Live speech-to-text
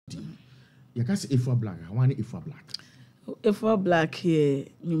You can say Efua Black. I want Efua Black. Efua Black here,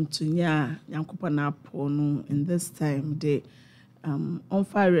 Nimtunya, Yankupana Pono, in this time, they on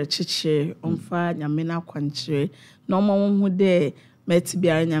fire chiche, on fire Yamina Quanche, no one who there met be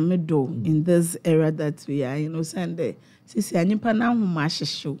a Yamido in this era that we are, Sunday. Sisi Anipana who masha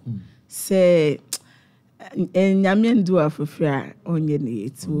show. Say, and Yamin do a for fair on your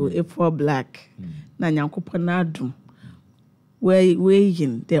need to Efua Black, Nanyankupana dum. Where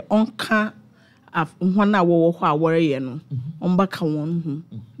in the onka of 1 hour worry no on back one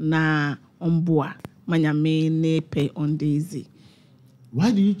na on boa manyame ne pay on daisy.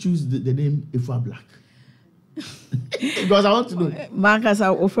 Why do you choose the name Efua Black? Because I want to know. Marcus, I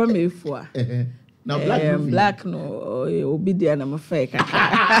offer me Efua. Now Black Black no obedient I'm a fake.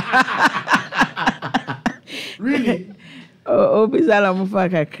 Really? Obizala I'm a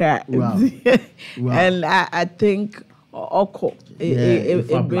fake. Wow. And I think Oko.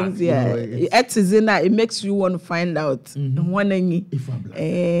 It brings it makes you want to find out. So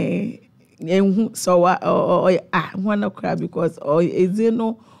one cry because is is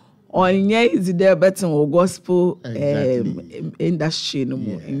there better or gospel industry no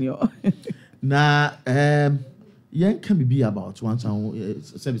more in your now can be about one sound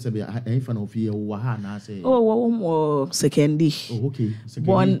any fan of here na say secondary. Oh, okay.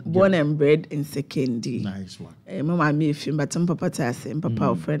 Born and bred in secondary. Nice one. Mama me film but papa tase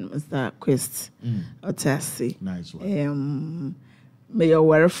papa friend Mr. Quest otase. Nice one. May you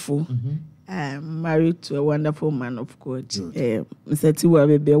wonderful. Married to a wonderful man of God. Mr. Tiwa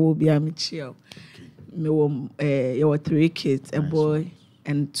baby will be a child. Me you were 3 kids, a boy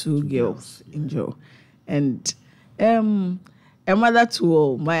and 2 girls. Enjoy. And a mother to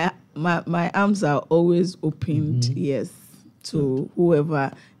all. My arms are always opened, yes, to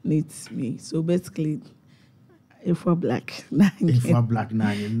whoever needs me. So basically, Efua Black. Efua Black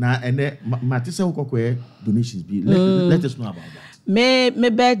nine. And then Matisa Ukokwe donations be. Let us know about that. Me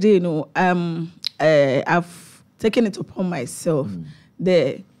birthday, I've taken it upon myself.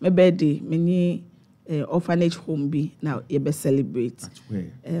 My birthday, many orphanage home be now you be celebrate. That's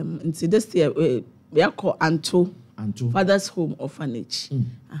where. And see this year we are called Anto Father's Home Orphanage.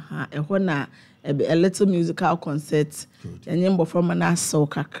 A little musical concert. And from an so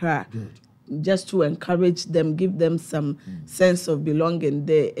kakra. Just to encourage them, give them some sense of belonging.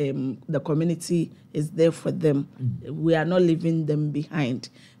 The community is there for them. We are not leaving them behind.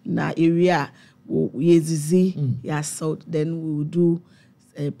 Na area so then we will do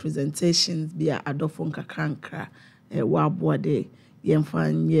presentations via Adolfo Kakranka Wabwade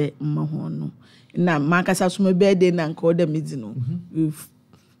Yemfanye Mahono. Na Marcus Asuma Bede na Nkoda Midino.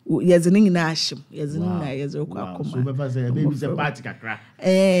 Yazinin Nashim, Yazina Yazokwa. So maybe it's a party kakra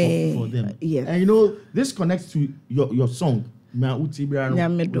for them. Yes. And this connects to your song. Regardless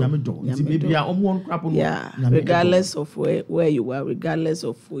of where you are, regardless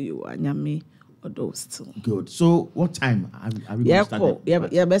of who you are, Nyame or still. Good. So what time are we going to start?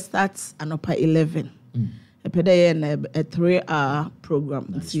 Yeah, best starts at 11. A 3-hour program.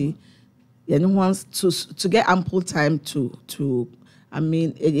 Nice. See, wants to get ample time to I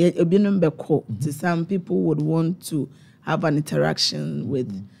mean, some people would want to have an interaction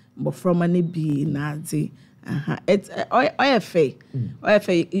with Bofromani B Nazi. It's OFA.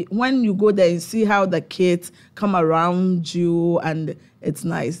 When you go there and see how the kids come around you, and it's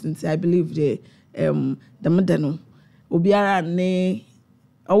nice. And I believe the Madano Obiara ne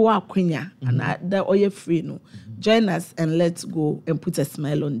Owa Quenya and the Oye free no. Join us and let's go and put a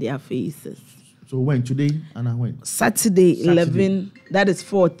smile on their faces. So when today and when? Saturday 11. That is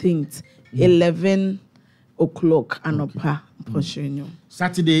 14th. 11 o'clock and upper.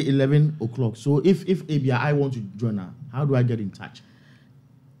 Saturday 11 o'clock. So if Abia I want to join her, how do I get in touch?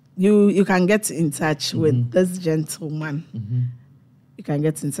 You can get in touch with this gentleman. You can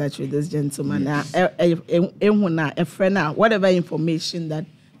get in touch with this gentleman. Yes. A friend, whatever information that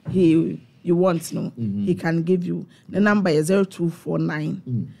you want to know, he can give you. The number is 0249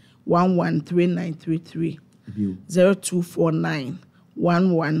 113933. 0249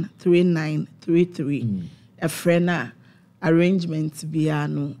 113933. A friend arrangement via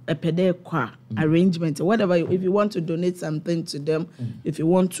no a pedekwa arrangement, whatever. If you want to donate something to them, if you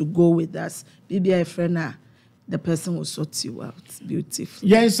want to go with us, be a friend, the person will sort you out beautifully.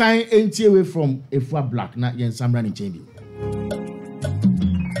 Yes, I ain't away from Efua Black, not Yen Samran in Chamber.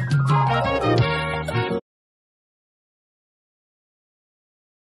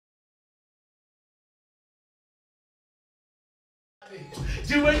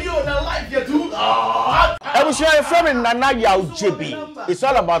 I was sharing from Nana Yaw Gyebi. It's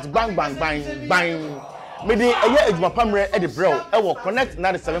all about bang, bang, bang, bang. Me the Edwumapa Mbre Eddie Bro. I will connect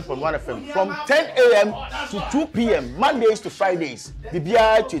 97.1 FM from 10 a.m. to 2 p.m. Mondays to Fridays.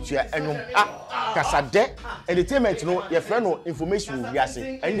 Bibia Tutua Enum Kasade entertainment no your friend no information will be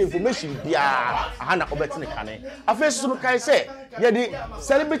asking and the information be Hana Obetine Kane. I first so can say yeah the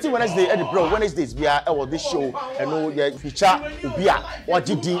Celebrity Wednesday Eddie Bro Wednesdays be this show and no yeah feature ubia what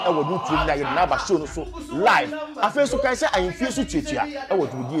did I will do to na your show so live. I first so can say I feel so Tutua I will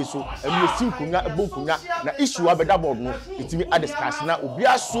do so and you see kunya ebokunya na issue abeda board no itimi a discuss na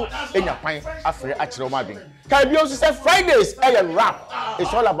ubia so enya kwan afre akire omadwen. Can be also say Fridays rap.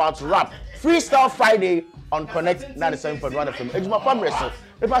 It's all about rap. Freestyle Friday on Connect 97.1 FM. Edwumapa Mbre so.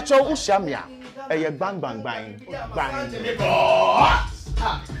 If I show Ushamia, bang bang bang bang.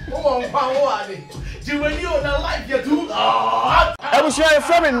 I was your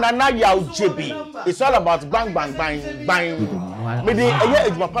friend Nana Yaw Gyebi. It's all about bang bang bang bang.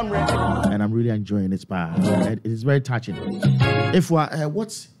 And I'm really enjoying this part. It is very touching.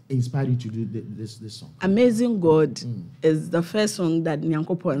 What's inspired you to do this song? Amazing God is the first song that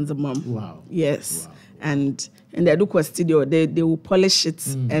Nyankopo and the mom. Wow. Yes. Wow. And in the Edukwa studio, they will polish it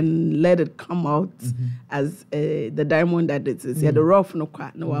and let it come out as the diamond that it is. Yeah, the rough no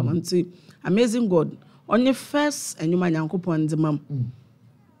kwa no want to. Amazing God. On your first and you man Nyankopo and the mom.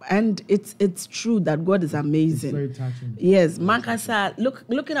 And it's true that God is amazing. It's very touching. Yes, Mankasa,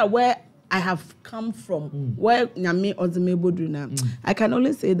 looking at where I have come from, where Nyame Ozime do now, I can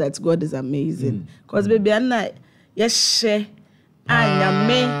only say that God is amazing. Because baby, I'm not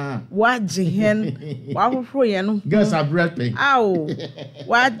Nyame wa jihen wa hofro ye no. Girls are breathing. Ow,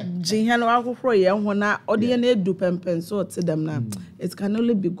 wa jihen wa hofro ye ho na ode na edu pempen so to them now. It can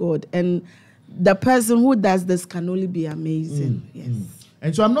only be God, and the person who does this can only be amazing. Yes.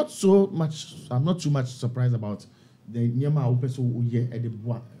 And so I'm not too much surprised about the Nyama Opeso at the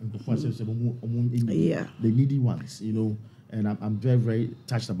the needy ones, you know, and I'm very, very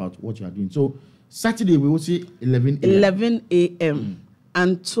touched about what you are doing. So Saturday we will see 11 a.m.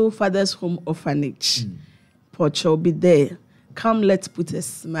 and two Fathers Home Orphanage. Porch will be there. Come, let's put a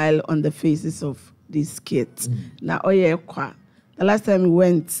smile on the faces of these kids. Now, the last time we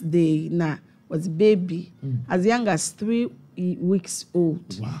went, they was baby as young as 3 weeks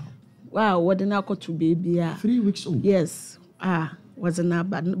old. Wow, what did I call to baby? 3 weeks old. Yes. Wasn't that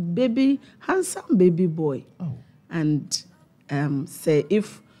bad? Baby, handsome baby boy. Oh. And say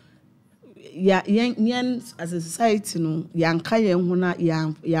if yen as a society no yanka yen hona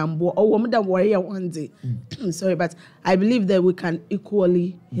yambo or woman that warrior one day. Sorry, but I believe that we can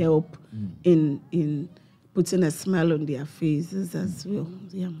equally help in putting a smile on their faces as well.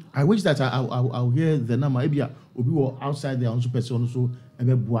 Yeah. I wish that I'll hear the number. Maybe Obi outside there also person also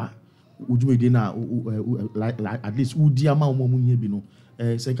would you like at least Udiama Momunye Bino.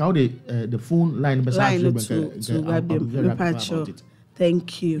 Say how the phone line to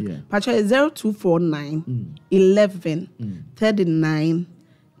thank you. Yeah. Pacha is 0249 11 39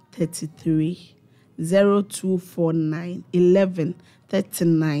 33 0249 11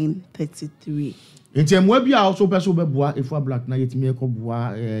 39 33. In terms where we also person beboa Efua Black na yetimi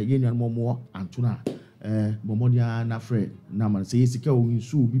ekoboa yenyan momo antuna momodia na friend na man say sika o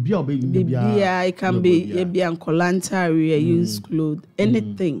nsu bibia bibia it can be bibia nkolanta area use clothes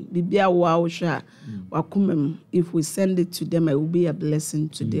anything bibia wa sha wakumem if we send it to them it will be a blessing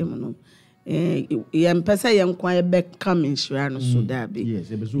to them no yem pesa yem kwa be come insure no so that be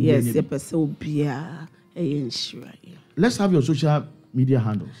yes e pesa obia insure. Let's have your social media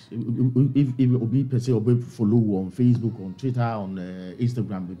handles. If Obi per se Obi follow on Facebook, on Twitter, on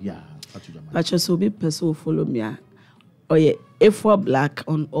Instagram, yeah. But also Obi per se follow me. Oh yeah, Efua Black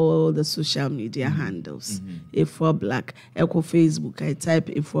on all the social media handles. Efua Black, Echo Facebook. I type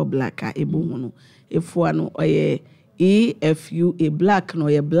Efua Black. Ebuhono. Efua no. Oh yeah, EFU Black no.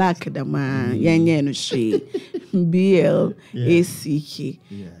 Yeah, Black the man. Yenye no she. BLACK.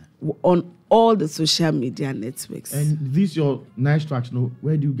 On all the social media networks. And this your nice tracks, no?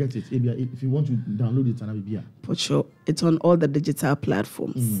 Where do you get it? If you want to download it, and for sure, it's on all the digital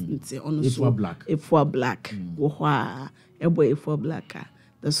platforms. It's on Efua Black. Efua Black. Efua Black.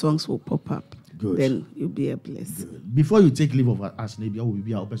 The songs will pop up. Good. Then you'll be a blessing. Good. Before you take leave of us, maybe I will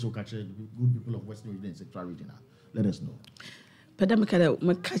be our person catch the good people of Western region and Central region. Let us know.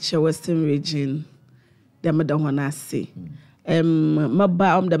 But catch Western region. The madam wanna say.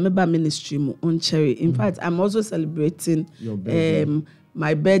 My ministry on Cherry. In fact, I'm also celebrating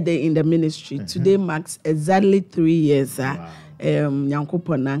my birthday in the ministry. Today marks exactly 3 years.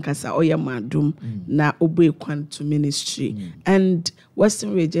 Nyankopo nankasa oya madum na obe kwantu ministry. And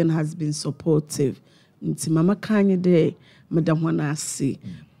Western region has been supportive. Nti mama kanye de madam wana see.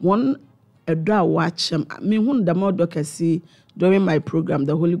 One Edra watch me who the more see during my program,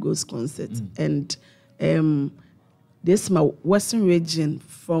 the Holy Ghost concert, and this my Western region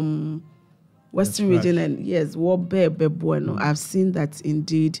from Western region, and yes, what bueno. I've seen that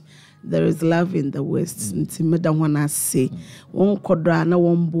indeed there is love in the West. Intimida wanna say one kodra na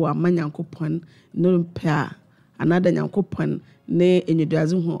one boa manyankopon no pair another nyankopon ne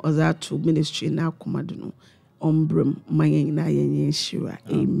enyeduazu ho ozatu ministry na akomado no ombrem manyen na yenye shira.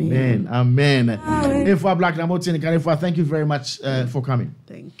 Amen. Amen. Efua Black Namotin Efua, thank you very much for coming.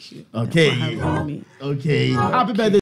 Thank you. Okay. For having me. Okay. Happy birthday.